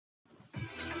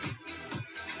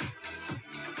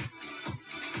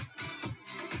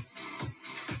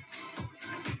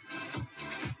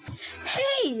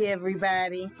Hey,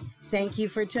 everybody. Thank you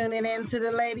for tuning in to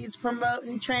the Ladies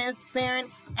Promoting Transparent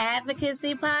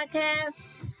Advocacy Podcast.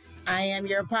 I am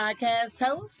your podcast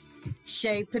host,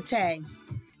 Shay Pate.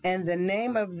 And the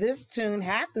name of this tune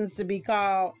happens to be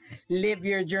called Live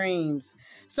Your Dreams.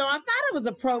 So I thought it was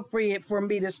appropriate for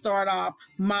me to start off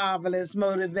Marvelous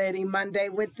Motivating Monday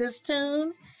with this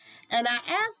tune. And I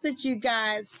ask that you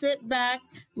guys sit back,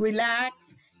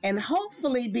 relax, and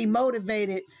hopefully be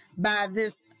motivated by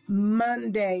this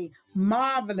Monday,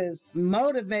 Marvelous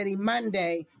Motivating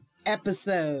Monday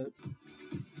episode.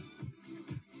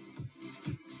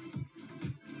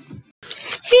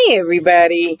 Hey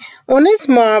everybody, on this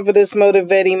Marvelous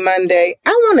Motivating Monday, I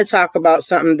want to talk about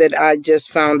something that I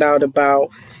just found out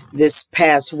about this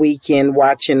past weekend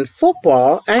watching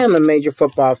football. I am a major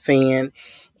football fan,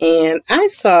 and I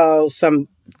saw some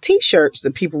t-shirts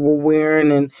that people were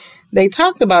wearing, and they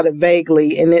talked about it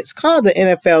vaguely, and it's called the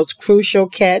NFL's Crucial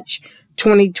Catch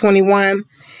 2021.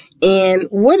 And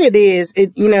what it is,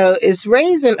 it's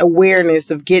raising awareness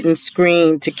of getting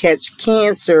screened to catch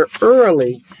cancer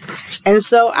early. And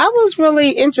so I was really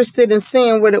interested in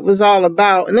seeing what it was all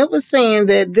about. And it was saying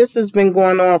that this has been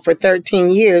going on for 13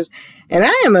 years. And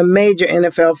I am a major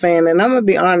NFL fan. And I'm going to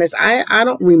be honest, I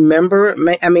don't remember.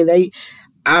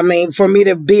 For me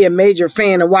to be a major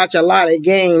fan and watch a lot of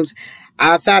games,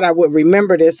 I thought I would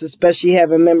remember this, especially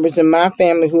having members in my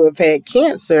family who have had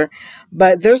cancer.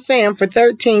 But they're saying for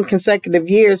 13 consecutive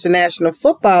years, the National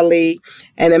Football League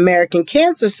and American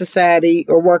Cancer Society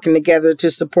are working together to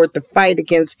support the fight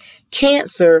against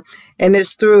cancer. And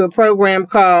it's through a program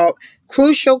called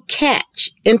Crucial Catch,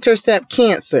 Intercept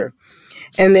Cancer.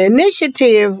 And the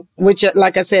initiative, which,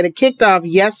 like I said, it kicked off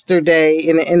yesterday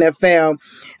in the NFL,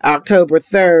 October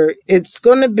 3rd. It's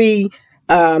going to be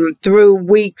through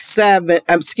week 6.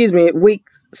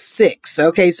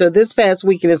 Okay, so this past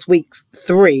weekend is week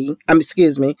 3.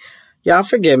 Y'all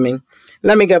forgive me.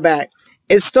 Let me go back.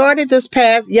 It started this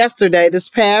past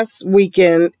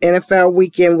weekend, NFL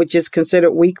weekend, which is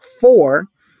considered week 4.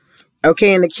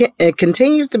 Okay, and it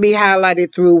continues to be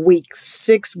highlighted through week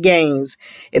 6 games.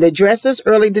 It addresses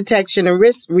early detection and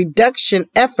risk reduction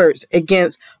efforts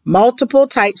against multiple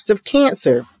types of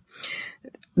cancer.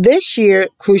 This year,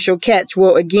 Crucial Catch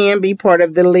will again be part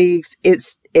of the league's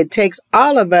It Takes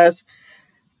All of Us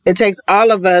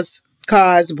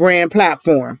cause brand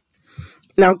platform.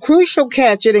 Now, Crucial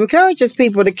Catch, it encourages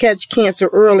people to catch cancer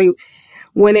early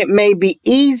when it may be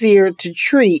easier to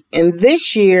treat. And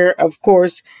this year, of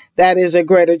course, that is a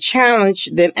greater challenge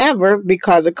than ever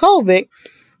because of COVID.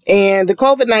 And the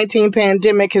COVID-19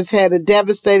 pandemic has had a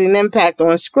devastating impact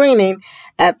on screening.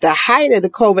 At the height of the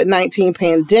COVID-19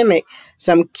 pandemic,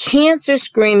 some cancer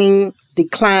screening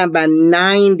declined by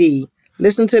 90.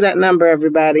 Listen to that number,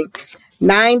 everybody.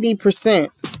 90%.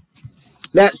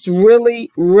 That's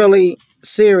really, really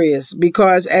serious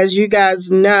because, as you guys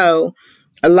know,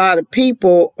 a lot of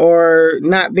people are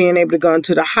not being able to go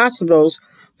into the hospitals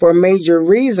for major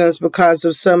reasons because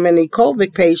of so many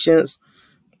COVID patients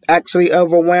actually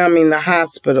overwhelming the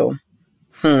hospital.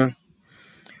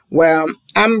 Well,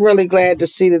 I'm really glad to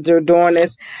see that they're doing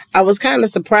this. I was kind of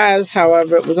surprised,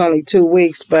 however, it was only 2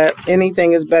 weeks, but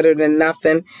anything is better than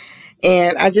nothing.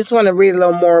 And I just want to read a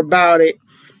little more about it.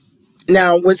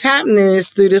 Now, what's happening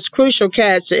is through this Crucial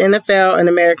Catch, the NFL and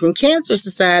American Cancer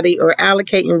Society are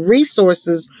allocating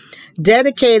resources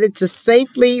dedicated to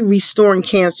safely restoring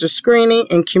cancer screening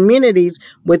in communities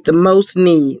with the most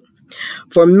need.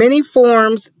 For many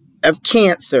forms of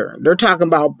cancer, they're talking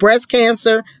about breast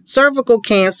cancer, cervical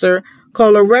cancer,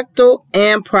 colorectal,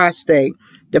 and prostate.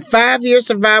 The 5-year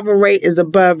survival rate is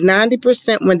above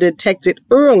 90% when detected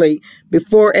early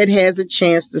before it has a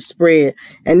chance to spread.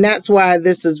 And that's why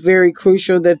this is very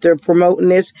crucial that they're promoting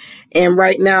this. And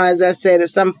right now, as I said,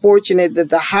 it's unfortunate that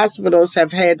the hospitals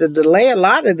have had to delay a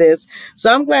lot of this.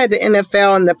 So I'm glad the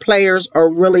NFL and the players are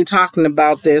really talking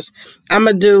about this. I'm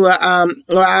going to do,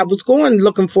 I was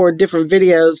looking for different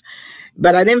videos,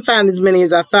 but I didn't find as many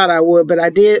as I thought I would. But I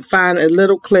did find a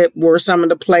little clip where some of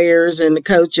the players and the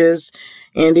coaches,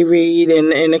 Andy Reid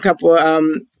and a couple of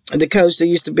the coach that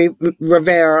used to be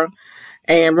Rivera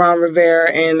and Ron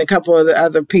Rivera and a couple of the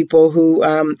other people who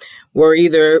were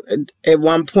either at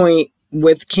one point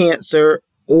with cancer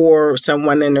or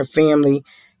someone in their family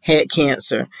had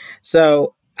cancer.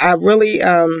 So I really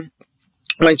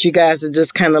want you guys to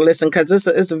just kind of listen because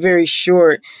it's a very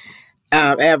short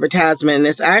advertisement, and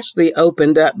it's actually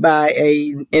opened up by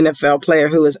a NFL player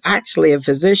who is actually a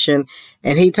physician,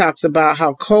 and he talks about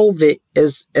how COVID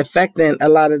is affecting a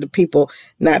lot of the people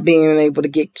not being able to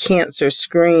get cancer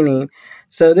screening.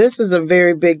 So this is a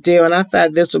very big deal, and I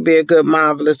thought this would be a good,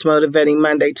 marvelous, motivating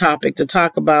Monday topic to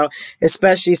talk about,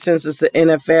 especially since it's the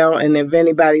NFL, and if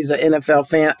anybody's an NFL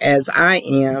fan, as I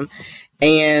am,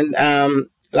 and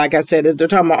like I said, they're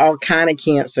talking about all kind of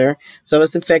cancer, so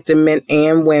it's affecting men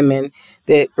and women,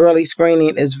 that early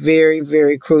screening is very,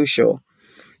 very crucial.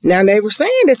 Now, they were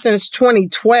saying that since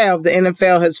 2012, the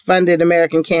NFL has funded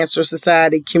American Cancer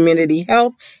Society Community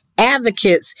Health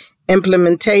Advocates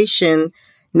implementation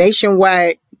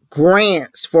nationwide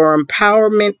grants for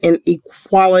empowerment and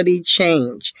equality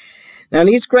change. Now,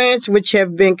 these grants, which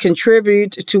have been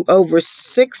contributed to over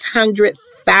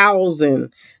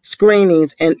 600,000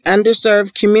 screenings in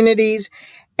underserved communities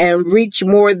and reach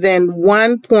more than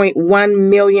 1.1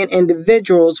 million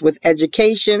individuals with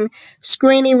education,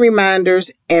 screening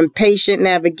reminders, and patient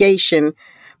navigation,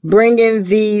 bringing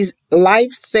these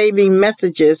life-saving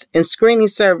messages and screening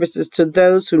services to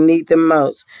those who need them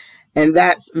most. And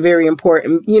that's very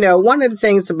important. You know, one of the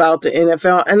things about the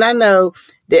NFL, and I know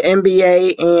the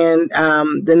NBA and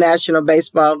the National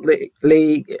Baseball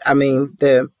League,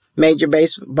 the Major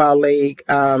Baseball League,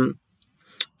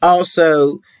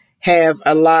 also have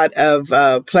a lot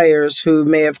of players who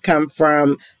may have come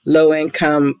from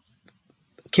low-income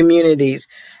communities.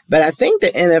 But I think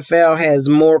the NFL has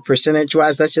more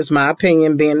percentage-wise. That's just my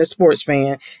opinion, being a sports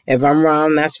fan. If I'm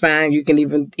wrong, that's fine. You can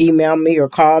even email me or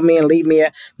call me and leave me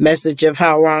a message of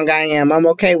how wrong I am. I'm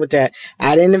okay with that.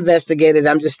 I didn't investigate it.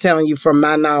 I'm just telling you from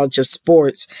my knowledge of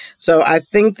sports. So I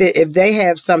think that if they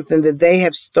have something that they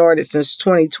have started since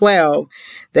 2012,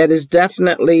 that is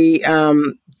definitely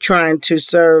trying to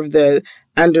serve the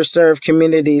underserved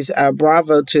communities,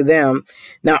 bravo to them.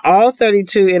 Now, all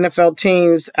 32 NFL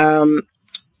teams,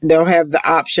 they'll have the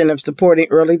option of supporting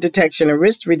early detection and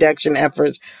risk reduction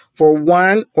efforts for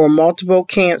one or multiple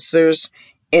cancers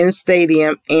in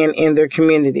stadium and in their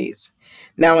communities.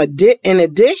 Now, in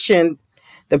addition,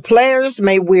 the players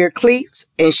may wear cleats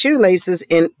and shoelaces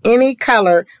in any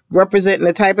color representing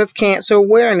the type of cancer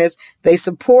awareness they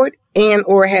support and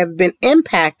or have been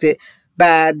impacted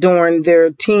by during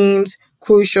their team's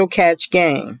crucial catch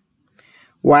game.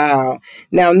 Wow.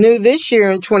 Now, new this year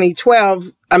in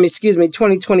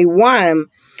 2021,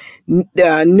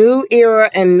 New Era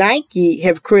and Nike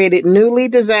have created newly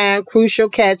designed Crucial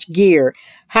Catch gear,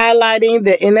 highlighting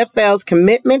the NFL's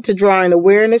commitment to drawing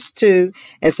awareness to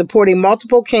and supporting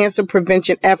multiple cancer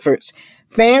prevention efforts.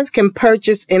 Fans can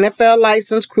purchase NFL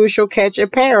licensed Crucial Catch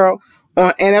apparel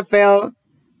on NFL.shop.com.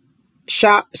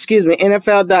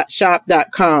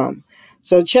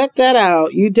 So check that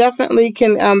out. You definitely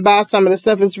can buy some of the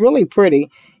stuff. It's really pretty.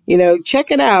 You know,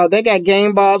 check it out. They got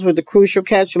game balls with the Crucial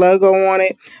Catch logo on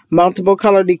it, multiple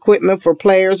colored equipment for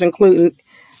players, including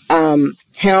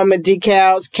helmet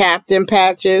decals, captain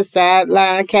patches,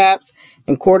 sideline caps,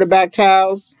 and quarterback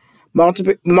towels.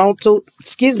 Multicolored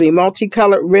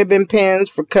ribbon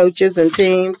pins for coaches and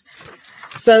teams.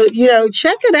 So, you know,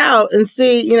 check it out and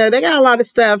see, you know, they got a lot of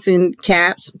stuff in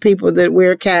caps, people that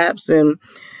wear caps, and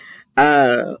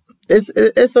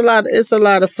it's a lot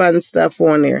of fun stuff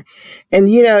on there. And,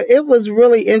 you know, it was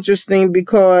really interesting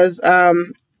because I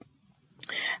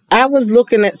was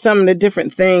looking at some of the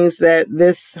different things that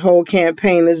this whole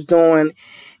campaign is doing.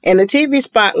 And the TV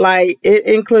spotlight, it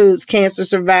includes cancer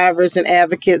survivors and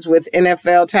advocates with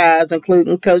NFL ties,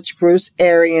 including Coach Bruce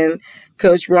Arian,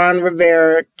 Coach Ron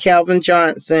Rivera, Calvin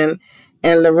Johnson,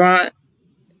 and Laurent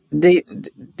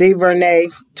Duvernay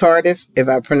Tardif. If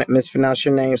I mispronounce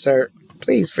your name, sir,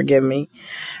 please forgive me.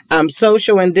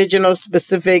 Social and digital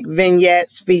specific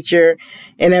vignettes feature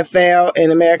NFL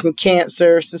and American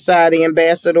Cancer Society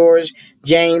ambassadors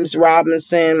James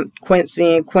Robinson,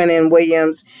 Quincy and Quinnen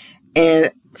Williams, and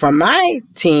from my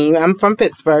team, I'm from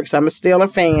Pittsburgh, so I'm a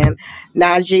Steeler fan,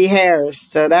 Najee Harris.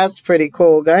 So that's pretty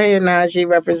cool. Go ahead, Najee,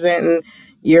 representing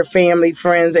your family,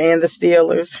 friends, and the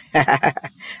Steelers.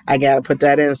 I got to put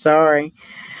that in, sorry.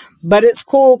 But it's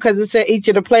cool because it said each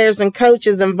of the players and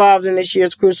coaches involved in this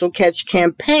year's Crucial Catch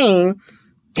campaign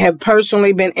have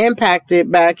personally been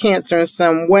impacted by cancer in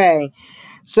some way.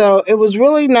 So it was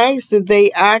really nice that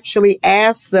they actually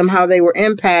asked them how they were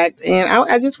impacted. And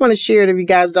I just want to share it if you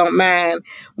guys don't mind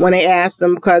when they asked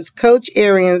them, because Coach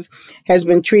Arians has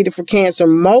been treated for cancer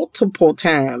multiple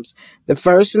times. The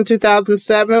first in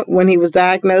 2007 when he was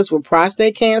diagnosed with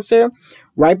prostate cancer.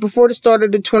 Right before the start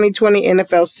of the 2020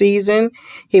 NFL season,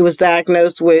 he was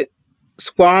diagnosed with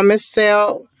squamous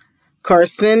cell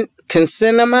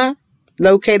carcinoma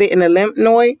located in the lymph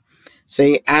node.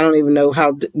 See, I don't even know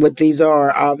what these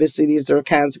are. Obviously, these are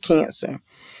kinds of cancer.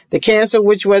 The cancer,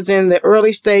 which was in the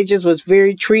early stages, was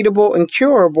very treatable and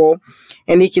curable,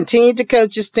 and he continued to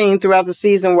coach his team throughout the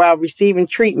season while receiving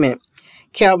treatment.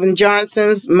 Calvin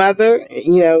Johnson's mother,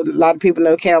 a lot of people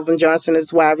know Calvin Johnson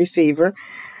is wide receiver.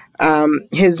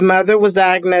 His mother was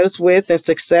diagnosed with and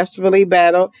successfully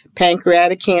battled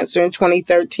pancreatic cancer in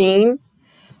 2013.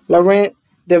 Laurent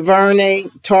Duvernay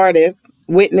Tardif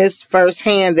witnessed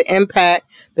firsthand the impact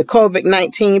the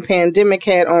COVID-19 pandemic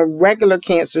had on regular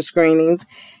cancer screenings,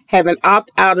 having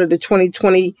opted out of the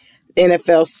 2020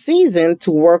 NFL season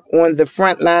to work on the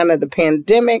front line of the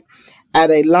pandemic at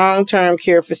a long-term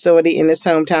care facility in his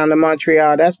hometown of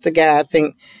Montreal. That's the guy, I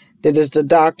think, that is the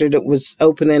doctor that was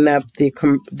opening up the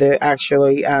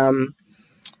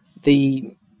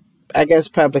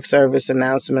public service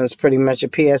announcements. Pretty much a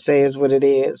PSA is what it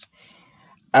is.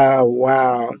 Oh,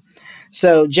 wow.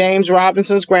 So James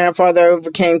Robinson's grandfather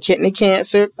overcame kidney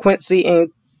cancer. Quincy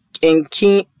and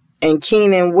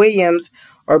Keenan Williams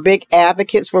are big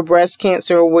advocates for breast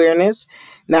cancer awareness.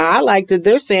 Now, I like that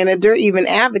they're saying that they're even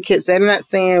advocates. They're not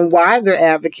saying why they're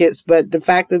advocates, but the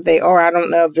fact that they are, I don't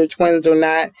know if they're twins or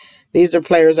not. These are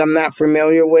players I'm not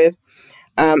familiar with.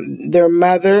 Their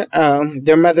mother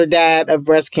died of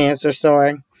breast cancer.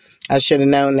 Sorry, I should have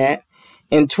known that.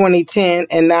 In 2010,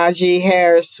 and Najee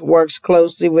Harris works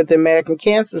closely with the American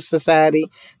Cancer Society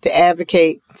to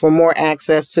advocate for more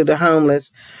access to the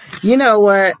homeless. You know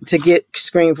what? To get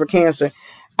screened for cancer.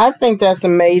 I think that's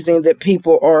amazing that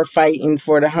people are fighting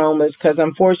for the homeless because,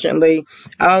 unfortunately,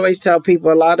 I always tell people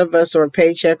a lot of us are a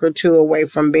paycheck or two away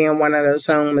from being one of those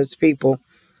homeless people.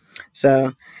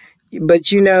 So, but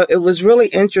it was really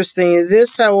interesting.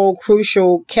 This whole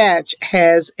Crucial Catch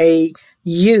has a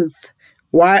youth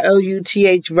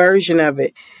YOUTH version of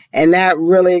it. And that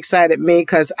really excited me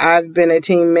because I've been a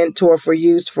team mentor for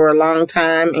youth for a long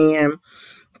time. And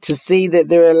to see that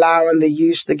they're allowing the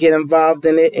youth to get involved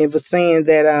in it, it was saying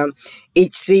that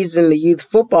each season the youth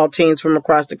football teams from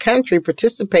across the country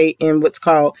participate in what's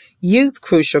called Youth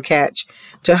Crucial Catch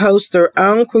to host their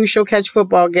own Crucial Catch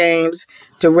football games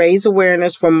to raise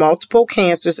awareness for multiple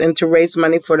cancers and to raise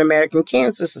money for the American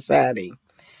Cancer Society.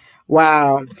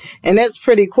 Wow. And that's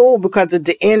pretty cool because at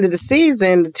the end of the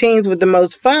season, the teams with the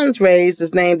most funds raised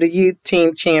is named the youth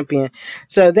team champion.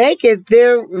 So they get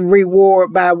their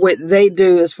reward by what they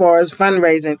do as far as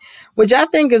fundraising, which I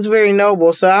think is very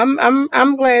noble. So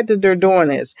I'm glad that they're doing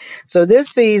this. So this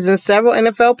season, several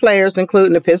NFL players,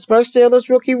 including the Pittsburgh Steelers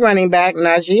rookie running back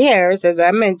Najee Harris, as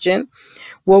I mentioned,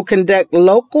 will conduct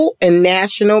local and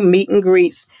national meet and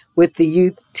greets with the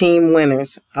youth team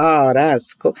winners. Oh,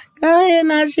 that's cool. Go ahead,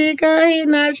 Najee. Go ahead,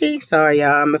 Najee. Sorry,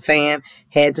 y'all. I'm a fan.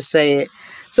 Had to say it.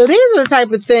 So these are the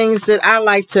type of things that I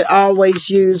like to always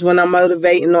use when I'm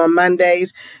motivating on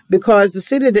Mondays, because to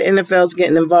see that the NFL is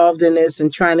getting involved in this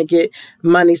and trying to get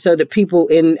money so that people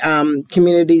in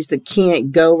communities that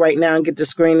can't go right now and get the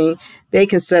screening, they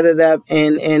can set it up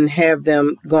and have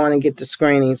them go on and get the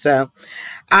screening. So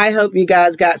I hope you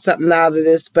guys got something out of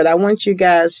this, but I want you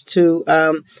guys to,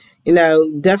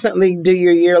 definitely do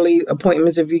your yearly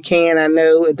appointments if you can. I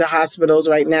know at the hospitals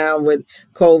right now with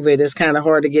COVID, it's kind of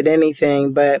hard to get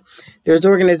anything, but there's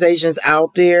organizations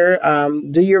out there.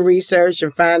 Do your research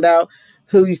and find out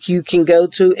who you can go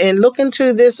to and look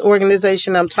into this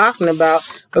organization I'm talking about,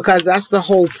 because that's the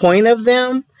whole point of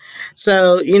them.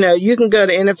 So, you can go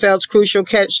to NFL's Crucial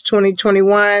Catch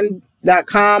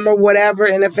 2021.com or whatever,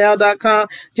 NFL.com.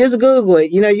 Just Google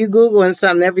it. You Google and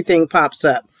something, everything pops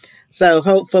up. So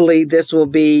hopefully this will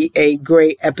be a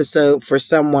great episode for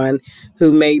someone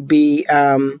who may be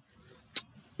not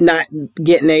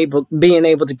being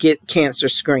able to get cancer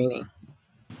screening.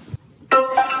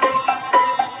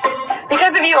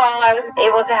 Because of you all, I was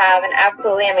able to have an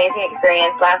absolutely amazing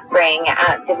experience last spring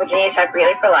at the Virginia Tech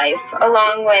Relay for Life,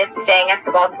 along with staying at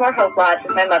the Baltimore Hope Lodge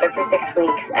with my mother for 6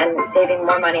 weeks and saving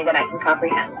more money than I can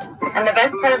comprehend. And the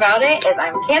best part about it is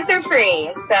I'm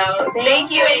cancer-free, so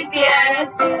thank you, ACS!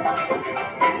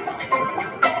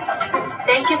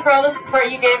 Thank you for all the support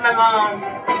you gave my mom.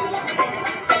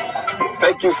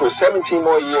 Thank you for 17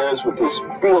 more years with this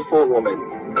beautiful woman.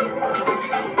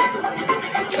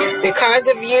 Because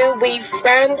of you, we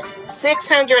fund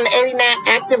 689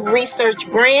 active research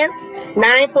grants,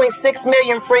 9.6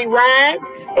 million free rides,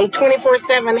 a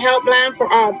 24/7 helpline for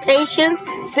all patients,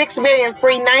 6 million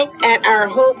free nights at our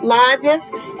Hope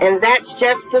Lodges, and that's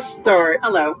just the start.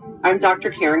 Hello, I'm Dr.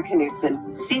 Karen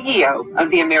Knutson, CEO of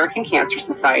the American Cancer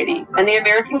Society and the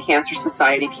American Cancer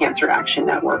Society Cancer Action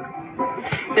Network.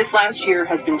 This last year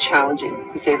has been challenging,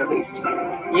 to say the least.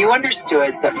 You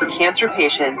understood that for cancer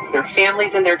patients, their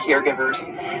families, and their caregivers,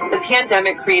 the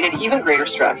pandemic created even greater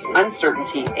stress,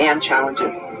 uncertainty, and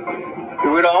challenges.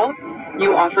 Through it all,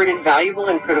 you offered invaluable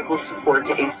and critical support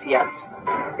to ACS.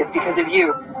 It's because of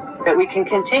you that we can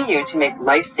continue to make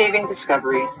life-saving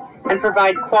discoveries and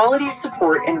provide quality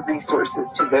support and resources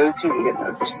to those who need it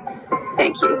most.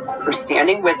 Thank you for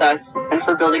standing with us and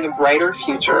for building a brighter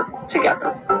future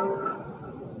together.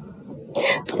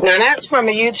 Now that's from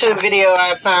a YouTube video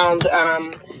I found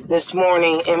this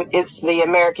morning, and it's the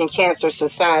American Cancer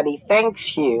Society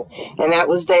thanks you, and that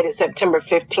was dated September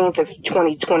 15th of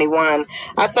 2021.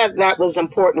 I thought that was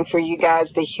important for you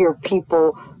guys to hear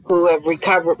people who have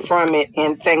recovered from it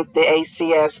and thank the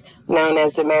ACS, known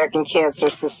as American Cancer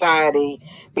Society,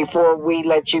 before we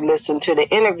let you listen to the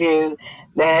interview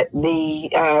that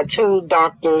the two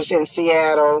doctors in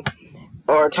Seattle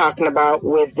are talking about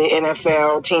with the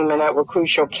NFL, teaming up with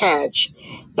Crucial Catch,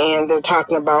 and they're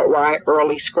talking about why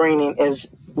early screening is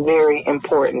very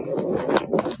important.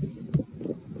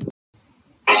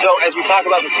 So as we talk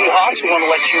about the Seahawks, we want to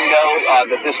let you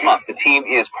know that this month the team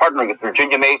is partnering with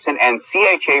Virginia Mason and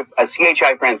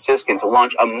CHI Franciscan to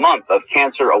launch a month of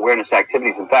cancer awareness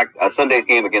activities. In fact, Sunday's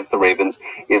game against the Ravens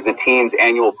is the team's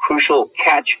annual Crucial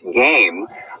Catch game,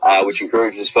 which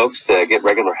encourages folks to get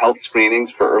regular health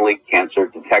screenings for early cancer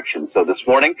detection. So this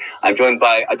morning, I'm joined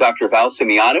by Dr. Val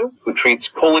Simianu, who treats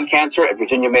colon cancer at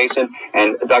Virginia Mason,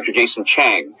 and Dr. Jason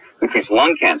Chang, who treats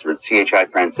lung cancer at CHI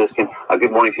Franciscan.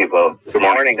 Good morning to you both. Good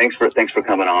morning. Thanks for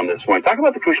coming on this morning. Talk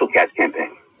about the Crucial Catch campaign.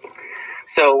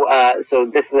 So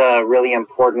this is a really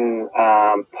important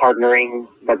partnering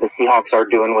that the Seahawks are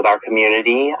doing with our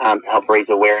community to help raise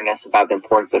awareness about the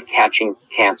importance of catching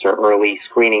cancer early,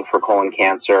 screening for colon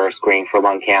cancer, screening for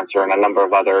lung cancer, and a number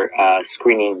of other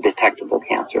screening detectable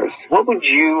cancers. What would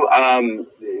you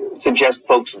suggest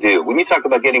folks do when you talk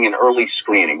about getting an early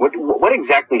screening? What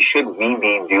exactly should we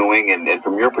be doing, and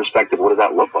from your perspective, what does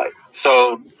that look like?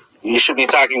 So you should be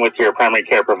talking with your primary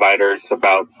care providers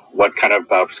about what kind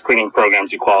of screening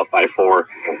programs you qualify for.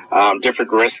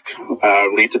 Different risks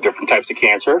lead to different types of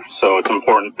cancer, so it's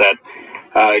important that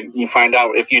you find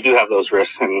out if you do have those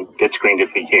risks and get screened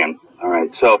if you can. All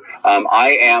right. So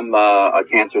I am a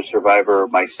cancer survivor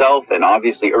myself, and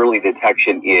obviously early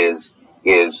detection is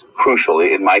crucial.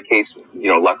 In my case,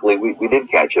 luckily we did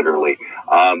catch it early,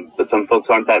 but some folks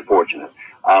aren't that fortunate.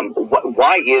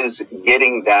 Why is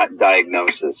getting that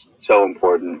diagnosis so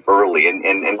important early,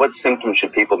 and what symptoms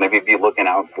should people maybe be looking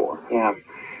out for? Yeah.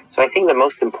 So I think the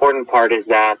most important part is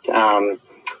that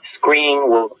screening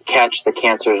will catch the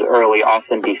cancers early,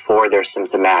 often before they're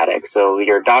symptomatic. So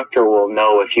your doctor will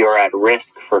know if you're at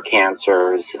risk for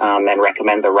cancers and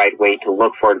recommend the right way to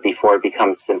look for it before it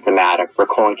becomes symptomatic. For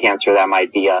colon cancer, that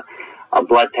might be a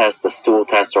blood test, a stool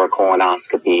test, or a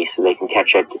colonoscopy, so they can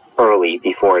catch it early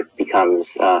before it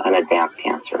becomes an advanced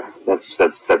cancer.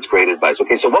 That's great advice.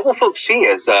 Okay, so what will folks see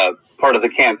as part of the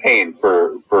campaign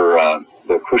for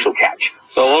the Crucial Catch?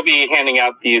 So we'll be handing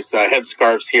out these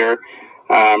headscarves here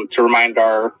to remind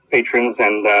our patrons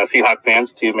and Seahawk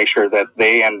fans to make sure that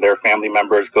they and their family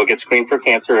members go get screened for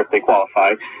cancer if they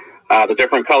qualify. The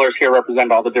different colors here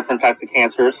represent all the different types of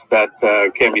cancers that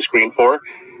can be screened for,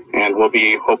 and we'll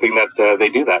be hoping that they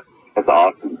do that. That's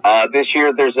awesome. This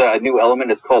year there's a new element.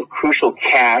 It's called Crucial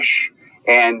Cash,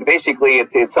 and basically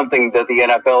it's something that the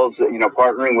NFL's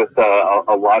partnering with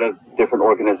a lot of different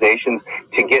organizations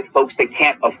to get folks that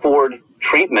can't afford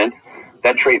treatment,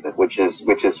 which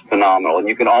is phenomenal. And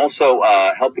you can also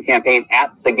help the campaign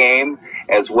at the game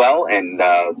as well, and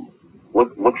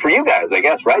look for you guys, I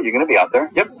guess, right? You're going to be out there.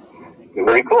 Yep.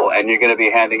 Very cool. And you're going to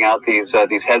be handing out these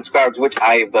headscarves, which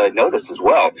I've noticed as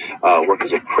well work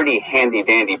as a pretty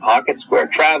handy-dandy pocket square.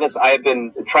 Travis, I've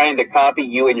been trying to copy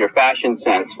you and your fashion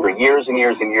sense for years and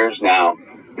years and years now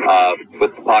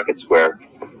with the pocket square.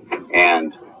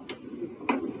 And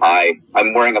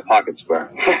I'm wearing a pocket square.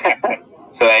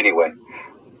 So anyway,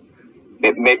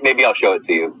 maybe I'll show it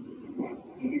to you.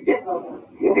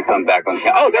 If you come back on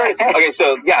camera. Oh, there it is. Okay,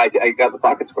 so yeah, I got the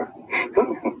pocket square.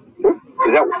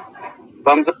 Is that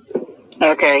thumbs up?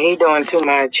 Okay, he doing too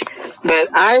much. But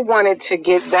I wanted to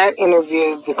get that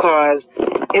interview because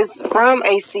it's from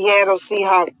a Seattle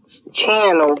Seahawks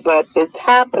channel, but it's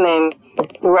happening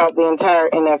throughout the entire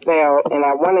NFL. And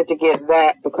I wanted to get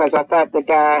that because I thought the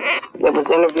guy that was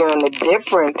interviewing the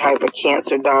different type of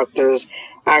cancer doctors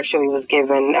actually was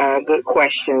given good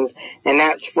questions. And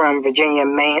that's from Virginia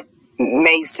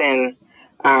Mason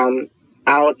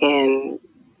out in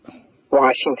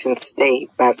Washington State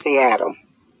by Seattle.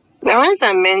 Now, as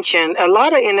I mentioned, a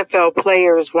lot of NFL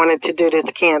players wanted to do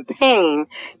this campaign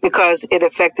because it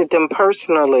affected them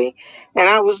personally. And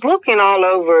I was looking all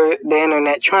over the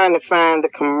internet trying to find the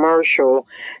commercial.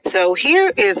 So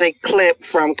here is a clip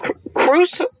from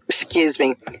Crucial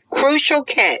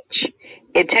Catch.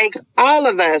 It takes all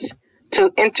of us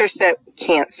to intercept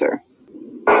cancer.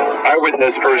 I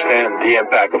witnessed firsthand the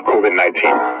impact of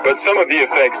COVID-19, but some of the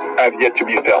effects have yet to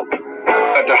be felt.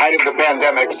 At the height of the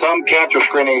pandemic, some cancer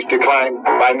screenings declined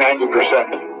by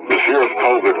 90%. The fear of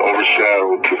COVID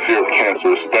overshadowed the fear of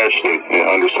cancer, especially in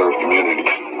underserved communities.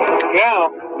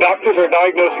 Now, doctors are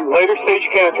diagnosing later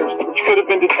stage cancers, which could have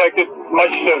been detected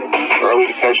much sooner. Early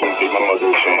detection gave my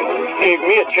mother a chance. Gave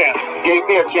me a chance. Gave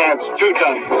me a chance 2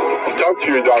 times. Talk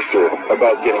to your doctor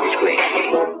about getting screened.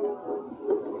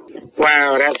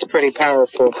 Wow, that's pretty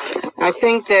powerful. I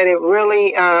think that it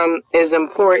really is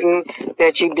important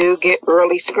that you do get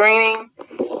early screening,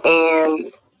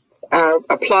 and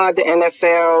applaud the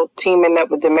NFL teaming up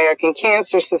with the American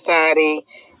Cancer Society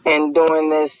and doing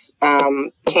this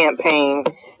campaign,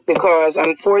 because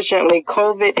unfortunately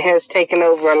COVID has taken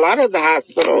over a lot of the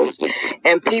hospitals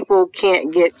and people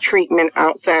can't get treatment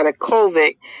outside of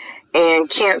COVID, and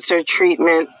cancer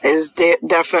treatment is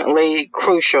definitely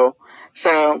crucial.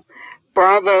 So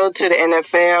bravo to the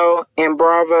NFL and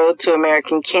bravo to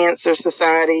American Cancer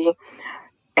Society.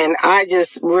 And I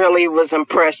just really was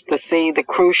impressed to see the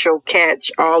Crucial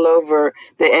Catch all over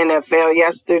the NFL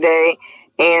yesterday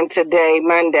and today,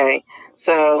 Monday.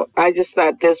 So I just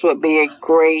thought this would be a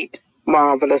great,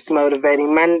 marvelous,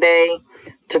 motivating Monday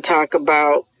to talk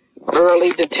about early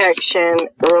detection,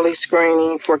 early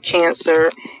screening for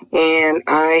cancer. And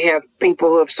I have people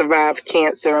who have survived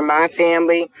cancer in my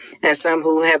family and some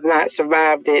who have not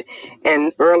survived it.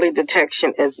 And early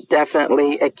detection is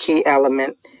definitely a key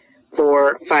element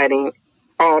for fighting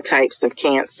all types of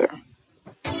cancer.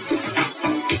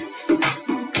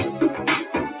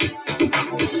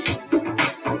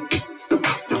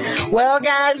 Well,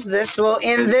 guys, this will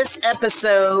end this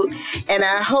episode, and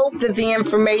I hope that the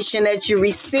information that you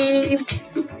received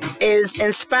is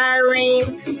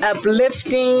inspiring,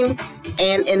 uplifting,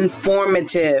 and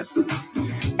informative.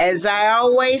 As I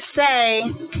always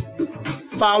say,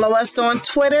 follow us on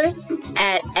Twitter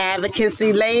at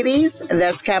Advocacy Ladies.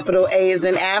 That's capital A as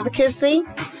in advocacy,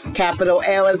 capital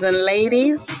L as in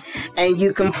ladies. And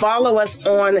you can follow us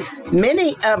on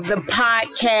many of the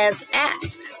podcast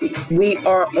apps. We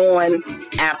are on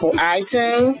Apple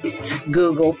iTunes,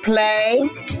 Google Play,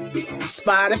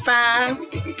 Spotify,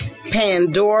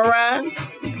 Pandora,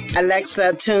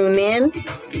 Alexa TuneIn,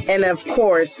 and of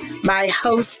course, my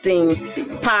hosting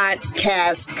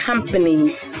podcast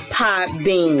company,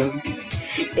 Podbean.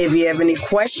 If you have any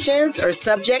questions or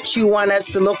subjects you want us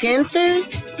to look into,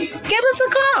 give us a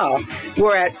call.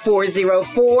 We're at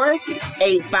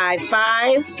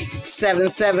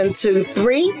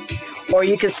 404-855-7723, or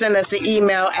you can send us an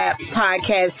email at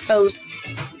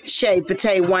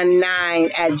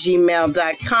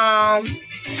podcastthostshaypate19@gmail.com.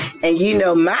 And you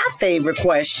know my favorite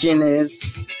question is,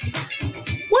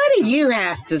 what do you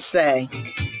have to say?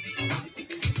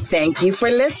 Thank you for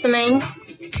listening.